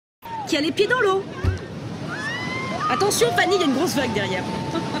qui a les pieds dans l'eau. Attention Fanny, il y a une grosse vague derrière.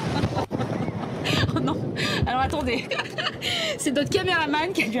 Oh non, alors attendez, c'est notre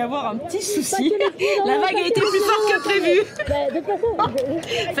caméraman qui a dû avoir un petit souci. La vague a été plus forte que prévu.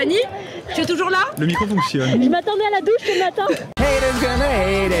 Fanny, tu es toujours là? Le micro fonctionne. Je m'attendais à la douche ce matin. Haters gonna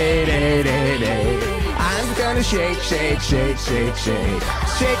hate, hate, hate, hate, hate. I'm gonna shake, shake, shake, shake, shake.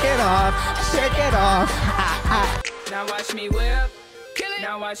 Shake it off, shake it off. Now watch me whip, kill it.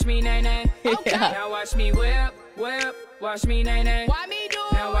 Now watch me nay nay. Okay. Now watch me whip, whip. Watch me nay nay. Why me do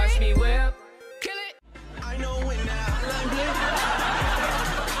it? Now watch me whip, kill it. I know when that hotline bling,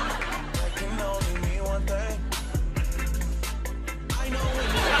 that can only mean one thing. I know when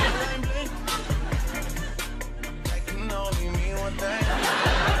that hotline bling, that can only mean one thing.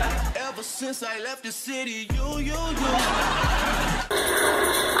 Ever since I left the city, you.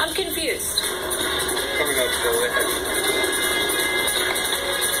 I'm confused.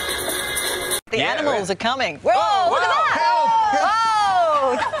 The animals are coming. Whoa, look at that! Help!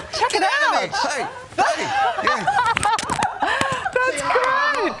 Oh, check it out! Hey, yeah. That's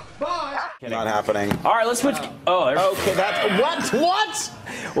great! Not happening. All right, let's switch. Oh, Okay, that's what?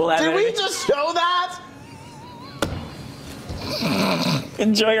 We'll have Did it. we just show that?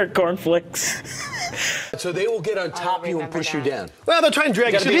 Enjoy your cornflakes. So they will get on top of you and push you down. Well, they'll try and drag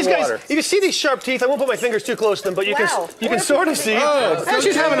you. Gotta So be these guys, water. you can see these sharp teeth. I won't put my fingers too close to them, but you Wow. can sort of see. Oh, And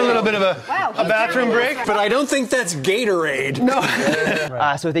she's having a little bit of a bathroom break. But I don't think that's Gatorade. No.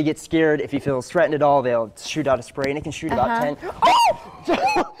 So if they get scared, if he feels threatened at all, they'll shoot out a spray, and it can shoot about 10.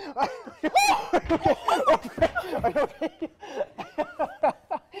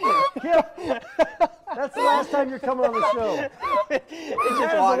 That's the last time you're coming on the show. It's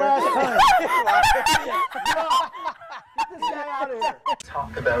just the last time. Get this guy out of here.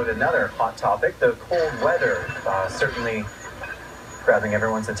 Talk about another hot topic, the cold weather. Certainly grabbing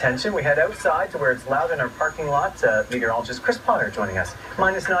everyone's attention. We head outside to where it's loud in our parking lot. Meteorologist Chris Potter joining us.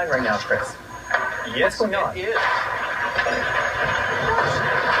 -9 right now, Chris. Yes, What's going on? it is.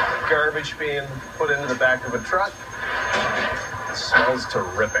 Garbage being put into the back of a truck. It smells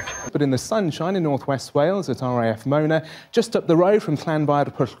terrific. But in the sunshine in northwest Wales at RAF Mona, just up the road from Llanfair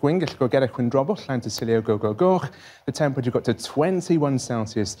to Pwllgwyn, Gellgogera Quindrobwll, Llantysilio Gogogoch, the temperature got to 21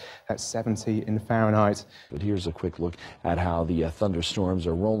 Celsius, that's 70 in Fahrenheit. But here's a quick look at how the thunderstorms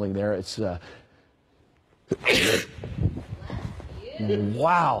are rolling there. It's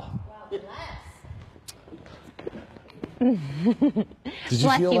wow. Did you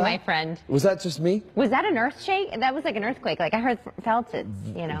Bless feel you, that? my friend. Was that just me? Was that an earth shake? That was like an earthquake. Like I felt it,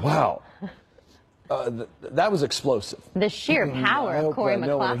 you know. Wow. That was explosive. The sheer power of Corey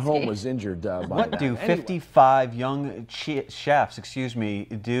No one at home McCloskey. was injured by What that. do Anyway. 55 young chefs,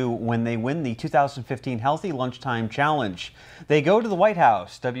 do when they win the 2015 Healthy Lunchtime Challenge? They go to the White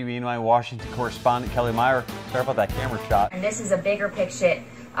House. WENY Washington correspondent Kelly Meyer. Sorry about that camera shot. And this is a bigger picture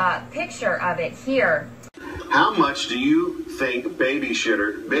of it here. How much do you think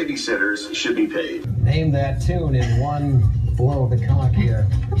babysitters should be paid? Name that tune in one blow of the conch here.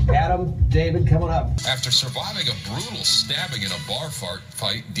 Adam, David, coming up. After surviving a brutal stabbing in a bar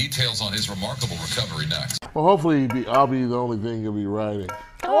fight, details on his remarkable recovery next. Well, hopefully I'll be the only thing you'll be writing.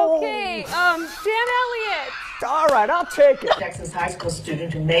 Okay, Dan Elliott. All right, I'll take it. Texas high school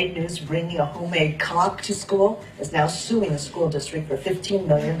student who made news bringing a homemade conch to school is now suing the school district for $15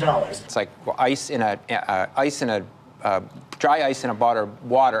 million. It's like ice in a dry ice in a bucket of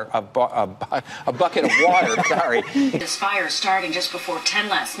water. Sorry. This fire starting just before 10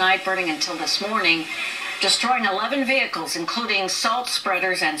 last night, burning until this morning, destroying 11 vehicles, including salt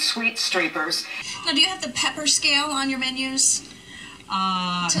spreaders and sweet streepers. Now, do you have the pepper scale on your menus? No.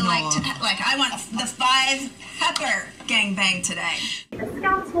 I want the 5 pepper gangbang today. The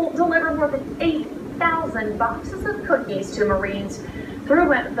Scouts will deliver more than 8,000 boxes of cookies to Marines through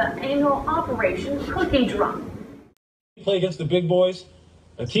the annual Operation Cookie Drop. Play against the big boys,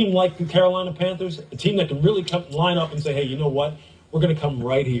 a team like the Carolina Panthers, a team that can really line up and say, hey, you know what? We're going to come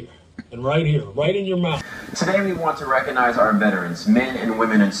right here, and right here, right in your mouth. Today we want to recognize our veterans, men and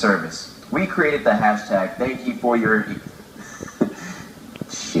women in service. We created the hashtag, thank you for your...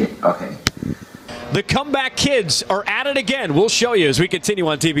 Shit, okay. The comeback kids are at it again. We'll show you as we continue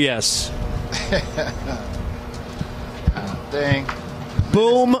on TBS. Dang.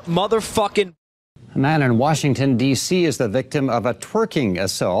 Boom, motherfucking. A man in Washington, D.C. is the victim of a twerking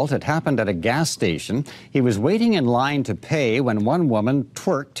assault. It happened at a gas station. He was waiting in line to pay when one woman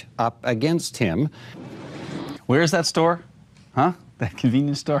twerked up against him. Where's that store? Huh? That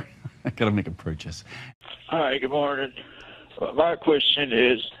convenience store? I gotta make a purchase. Hi, good morning. My question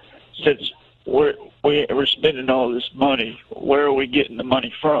is, since we're spending all this money, where are we getting the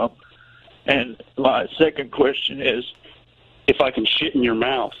money from? And my second question is, if I can shit in your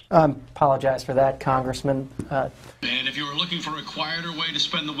mouth. Apologize for that, Congressman. And if you were looking for a quieter way to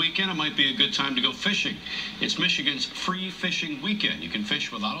spend the weekend, it might be a good time to go fishing. It's Michigan's free fishing weekend. You can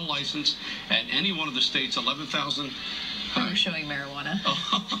fish without a license at any one of the state's 11,000. I'm showing marijuana.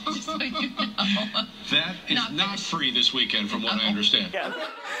 Just so you know. That is not free this weekend, from what I understand.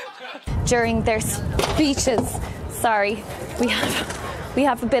 During their speeches, sorry, we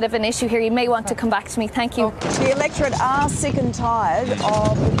have a bit of an issue here. You may want to come back to me. Thank you. The electorate are sick and tired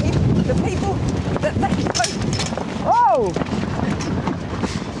of the people that they vote. Oh!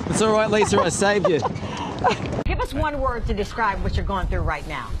 It's all right, Lisa. I saved you. Give us one word to describe what you're going through right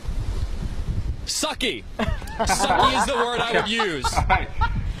now. Sucky. Sucky is the word I would use. All right.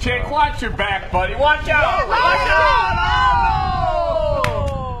 Jake, watch your back, buddy. Watch out! Watch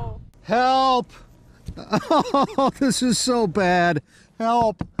out! Help! Oh, this is so bad.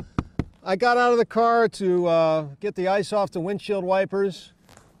 Help. I got out of the car to get the ice off the windshield wipers.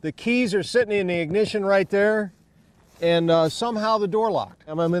 The keys are sitting in the ignition right there, and somehow the door locked.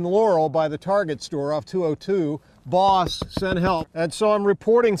 I'm in Laurel by the Target store off 202. Boss, send help. And so I'm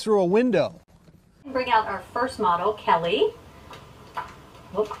reporting through a window. Bring out our first model, Kelly.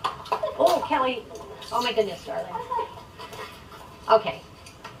 Oh, Kelly. Oh my goodness, darling. Okay.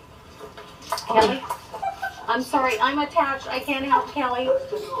 Kelly. I'm sorry, I'm attached. I can't help Kelly.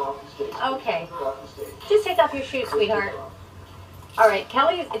 Okay. Just take off your shoes, sweetheart. All right,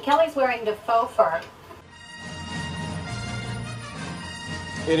 Kelly's wearing the faux fur.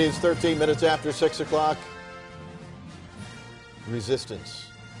 It is 13 minutes after 6 o'clock. Resistance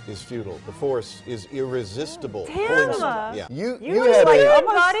is futile. The force is irresistible. Damn. Yeah. You had like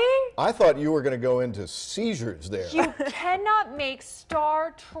buddy? I thought you were going to go into seizures there. You cannot make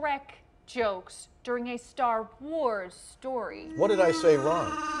Star Trek jokes during a Star Wars story. What did I say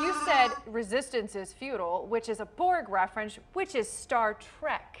wrong? You said resistance is futile, which is a Borg reference, which is Star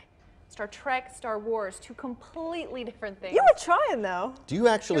Trek. Star Trek, Star Wars, two completely different things. You were trying, though. Do you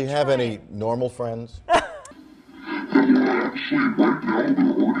actually have any normal friends?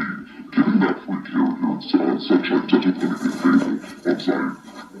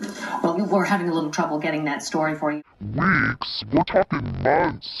 Well, we're having a little trouble getting that story for you. Weeks? We're talking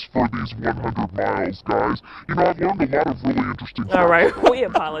months for these 100 miles, guys. You know, I've learned a lot of really interesting stuff. All right, we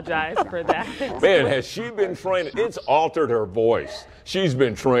apologize for that. Man, has she been training? It's altered her voice. She's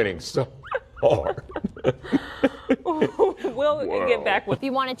been training so hard. We'll get back with. If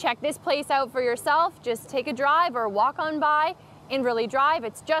you want to check this place out for yourself, just take a drive or walk on by Inverleigh Drive.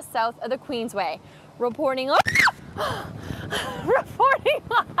 It's just south of the Queensway. Reporting live.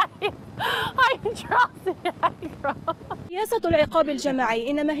 I'm Chelsea Agro. سياسة العقاب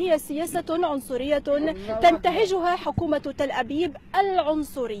الجماعي إنما هي سياسة عنصرية تنتهجها حكومة تل أبيب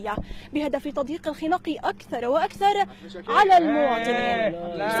العنصرية بهدف تضييق الخناق أكثر وأكثر على المواطنين.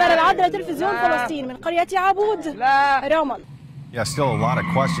 سارة العدل تلفزيون فلسطين من قرية عبود رام الله. Yeah, still a lot of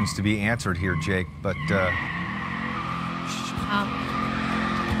questions to be answered here, Jake, but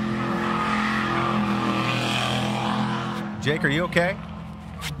Jake, are you okay?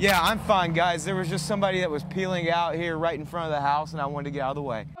 Yeah, I'm fine, guys. There was just somebody that was peeling out here right in front of the house, and I wanted to get out of the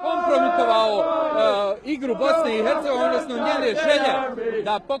way. Kompromitovao igru Bosne i Hercegovine, odnosno njene želje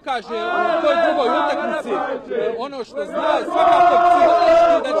da pokaže u toj drugoj utakmici ono što zna, svakako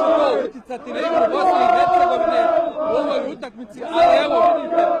psihološki da će to uticati na igru Bosne i Hercegovine u ovoj utakmici, ali evo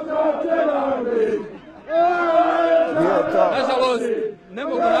vidite. Nažalost, ne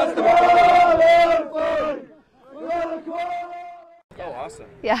mogu nastaviti. Oh, awesome.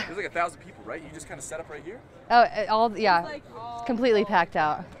 Yeah. There's like 1,000 people, right? You just kind of set up right here? Oh, yeah, completely packed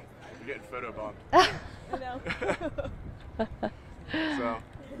out. You're getting photo bombed. So,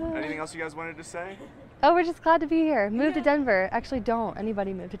 anything else you guys wanted to say? Oh, we're just glad to be here. Move to Denver. Actually, don't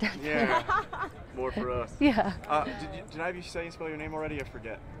anybody move to Denver. Yeah, more for us. Yeah. Did I have you say and spell your name already? I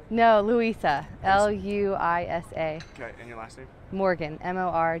forget. No, Luisa. Luisa. Okay, and your last name? Morgan.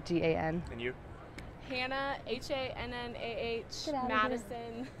 Morgan. And you? Hannah, Hannah,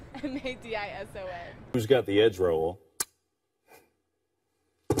 Madison, Madison. Who's got the edge roll?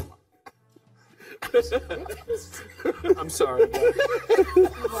 I'm sorry.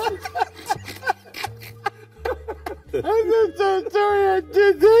 I'm so sorry I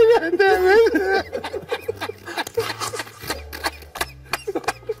did that, damn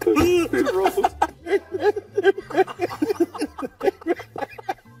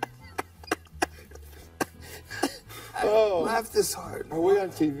Oh, laugh this hard. Are we on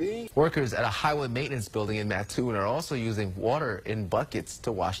TV? Workers at a highway maintenance building in Mattoon are also using water in buckets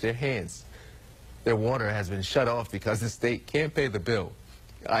to wash their hands. Their water has been shut off because the state can't pay the bill.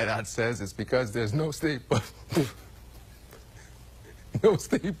 IDOT says it's because there's no state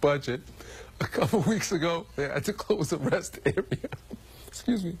budget. A couple weeks ago, they had to close the rest area.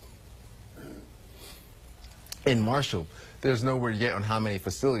 Excuse me. In Marshall, there's no word yet on how many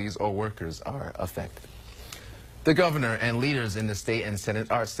facilities or workers are affected. The governor and leaders in the state and Senate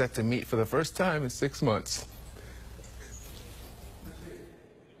are set to meet for the first time in 6 months.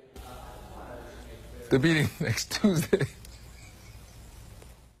 The meeting next Tuesday.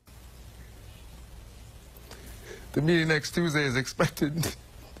 The meeting next Tuesday is expected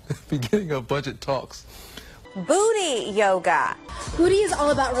beginning of budget talks. Booty yoga. Booty is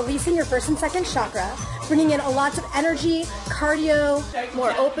all about releasing your first and second chakra, bringing in a lot of energy, cardio,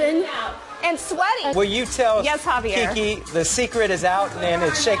 more open. And sweaty. Will you tell yes, Javier. Kiki the secret is out and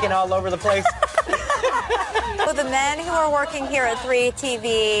it's shaking all over the place? So the men who are working here at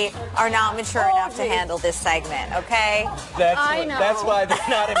 3TV are not mature enough to handle this segment, okay? That's why they're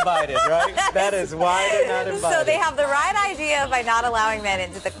not invited, right? That is why they're not invited. So they have the right idea by not allowing men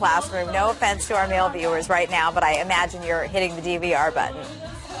into the classroom. No offense to our male viewers right now, but I imagine you're hitting the DVR button.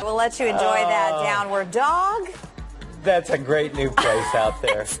 We'll let you enjoy that downward dog. That's a great new place out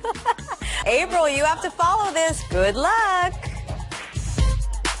there. April, you have to follow this. Good luck.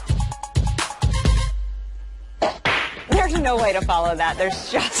 There's no way to follow that.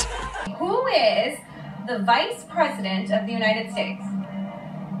 There's just... Who is the Vice President of the United States?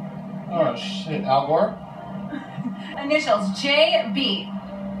 Oh, shit. Al Gore? Initials JB.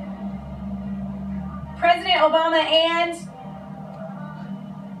 President Obama and...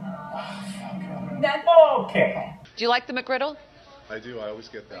 That's Okay. Do you like the McGriddle? I do. I always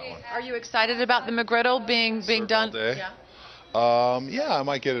get that one. Are you excited about the McGriddle being done? All day. Yeah. Yeah, I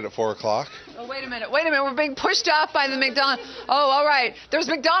might get it at 4 o'clock. Oh, wait a minute. We're being pushed off by the McDonald's. Oh, all right. There's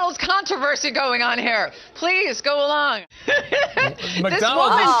McDonald's controversy going on here. Please go along. This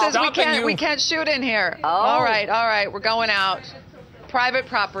woman says we can't shoot in here. Oh. All right. We're going out. Private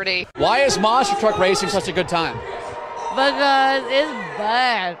property. Why is monster truck racing such a good time? Because it's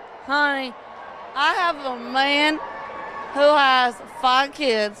bad. Honey, I have a man who has 5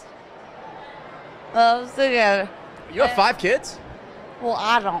 kids. Loves together. You have 5 kids? Well,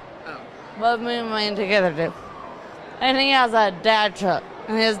 I don't. But me and my man together do. And he has a dad truck.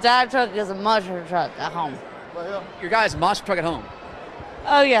 And his dad truck is a monster truck at home. Your guy's a monster truck at home.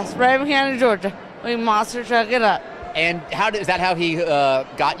 Oh, yes. Raven County, Georgia. We monster truck it up. And is that how he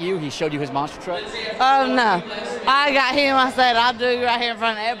got you? He showed you his monster truck? Oh, no. I got him. I said, I'll do you right here in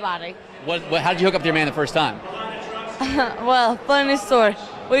front of everybody. How did you hook up with your man the first time? Well, funny story.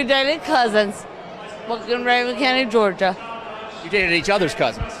 We dated cousins. In Raven County, Georgia. You dated each other's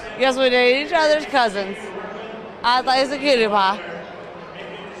cousins? Yes, we dated each other's cousins. I thought he was a cutie pie.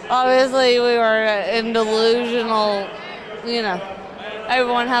 Obviously, we were in delusional,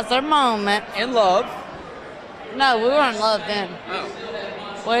 everyone has their moment. In love? No, we weren't in love then. Oh.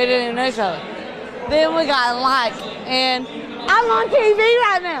 We didn't even know each other. Then we got like, and I'm on TV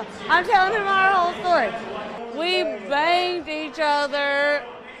right now. I'm telling him our whole story. We banged each other,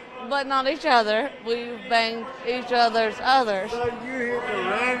 but not each other. We banged each other's others. So you hit the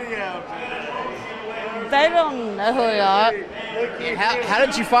radio. They don't know who we are. How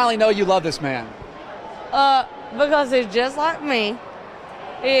did you finally know you love this man? Because he's just like me.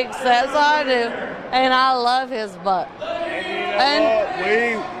 He accepts what I do, and I love his butt.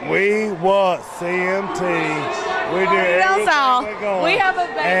 And we what CMT. We do everything we're going. We have a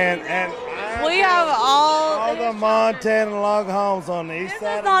baby. And we have all the Montana log homes on the east side.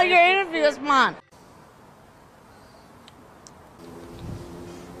 This is not your interview, it's mine.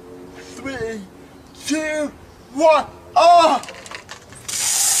 3, 2, 1, oh!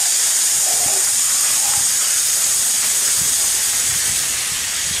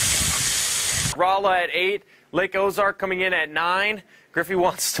 Rolla at 8, Lake Ozark coming in at 9. Griffey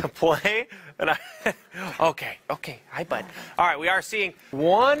wants to play. And okay, hi bud. All right, we are seeing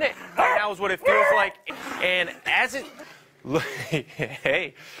 1 right now is what it feels like. And as it,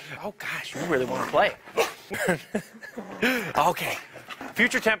 hey, oh gosh, we really want to play. Okay,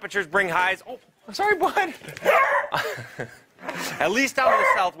 future temperatures bring highs. Oh, I'm sorry, bud. At least down to the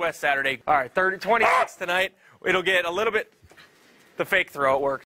southwest Saturday. All right, 26 tonight. It'll get a little bit, the fake throw, it worked.